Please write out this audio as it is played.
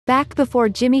Back before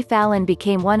Jimmy Fallon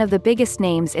became one of the biggest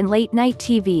names in late-night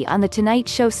TV on The Tonight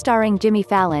Show starring Jimmy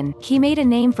Fallon, he made a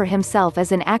name for himself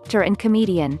as an actor and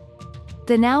comedian.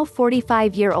 The now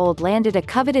 45-year-old landed a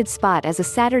coveted spot as a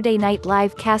Saturday Night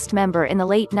Live cast member in the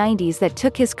late 90s that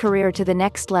took his career to the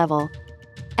next level.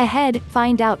 Ahead,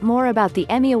 find out more about the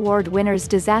Emmy Award winner's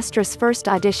disastrous first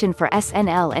audition for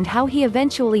SNL and how he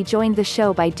eventually joined the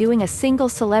show by doing a single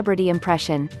celebrity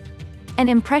impression. An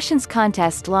impressions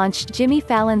contest launched Jimmy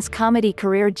Fallon's comedy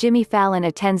career. Jimmy Fallon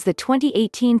attends the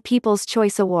 2018 People's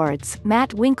Choice Awards. Matt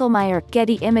Winkelmeyer,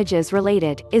 Getty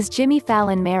ImagesRELATED, is Jimmy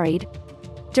Fallon married?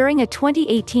 During a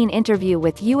 2018 interview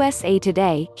with USA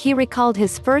Today, he recalled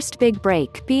his first big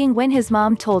break being when his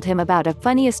mom told him about a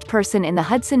funniest person in the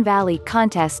Hudson Valley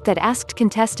contest that asked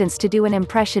contestants to do an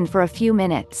impression for a few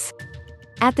minutes.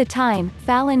 At the time,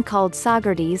 Fallon called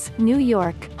Saugerties, New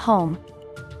York, home.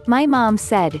 "My mom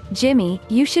said, 'Jimmy,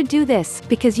 you should do this,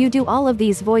 because you do all of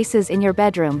these voices in your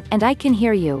bedroom, and I can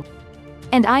hear you.'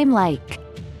 And I'm like,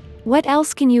 'What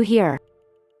else can you hear?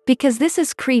 Because this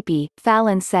is creepy,'"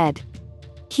 Fallon said.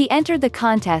 He entered the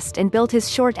contest and built his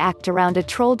short act around a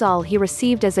troll doll he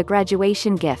received as a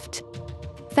graduation gift.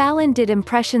 Fallon did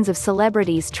impressions of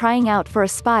celebrities trying out for a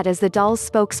spot as the doll's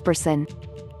spokesperson.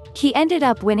 He ended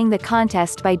up winning the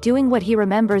contest by doing what he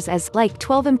remembers as, like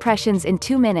 12 impressions in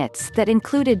 2 minutes that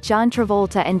included John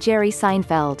Travolta and Jerry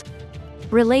Seinfeld.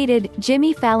 Related,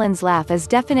 Jimmy Fallon's laugh is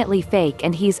definitely fake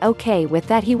and he's okay with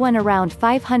that. He won around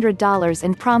 $500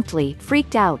 and promptly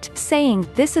freaked out, saying,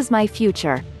 "This is my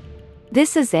future.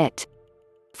 This is it."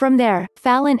 From there,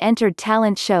 Fallon entered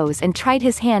talent shows and tried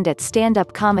his hand at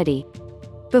stand-up comedy.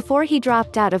 Before he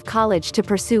dropped out of college to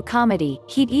pursue comedy,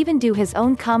 he'd even do his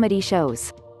own comedy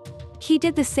shows. He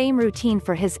did the same routine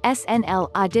for his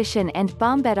SNL audition and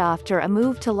bombed after a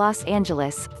move to Los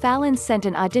Angeles. Fallon sent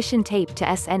an audition tape to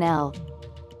SNL.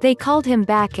 They called him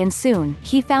back and soon,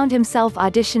 he found himself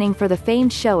auditioning for the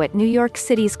famed show at New York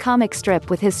City's comic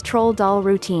strip with his troll doll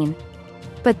routine.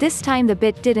 But this time the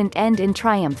bit didn't end in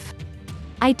triumph.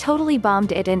 "I totally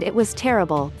bombed it and it was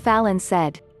terrible," Fallon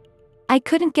said. "I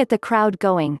couldn't get the crowd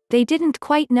going, they didn't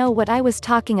quite know what I was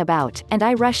talking about, and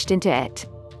I rushed into it.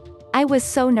 I was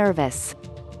so nervous."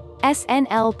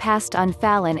 SNL passed on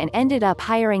Fallon and ended up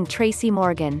hiring Tracy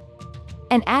Morgan.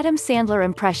 An Adam Sandler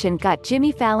impression got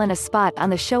Jimmy Fallon a spot on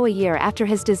the show a year after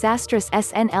his disastrous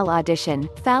SNL audition.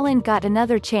 Fallon got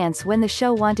another chance when the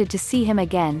show wanted to see him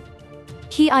again.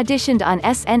 He auditioned on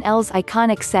SNL's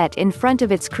iconic set in front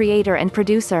of its creator and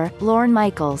producer, Lorne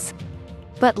Michaels.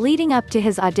 But leading up to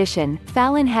his audition,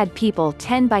 Fallon had people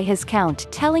 10 by his count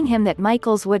telling him that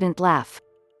Michaels wouldn't laugh.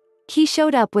 He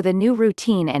showed up with a new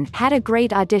routine and had a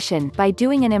great audition by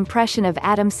doing an impression of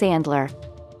Adam Sandler.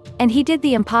 And he did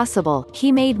the impossible,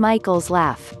 he made Michaels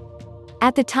laugh.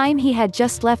 At the time he had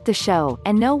just left the show,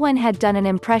 and no one had done an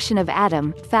impression of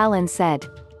Adam, Fallon said.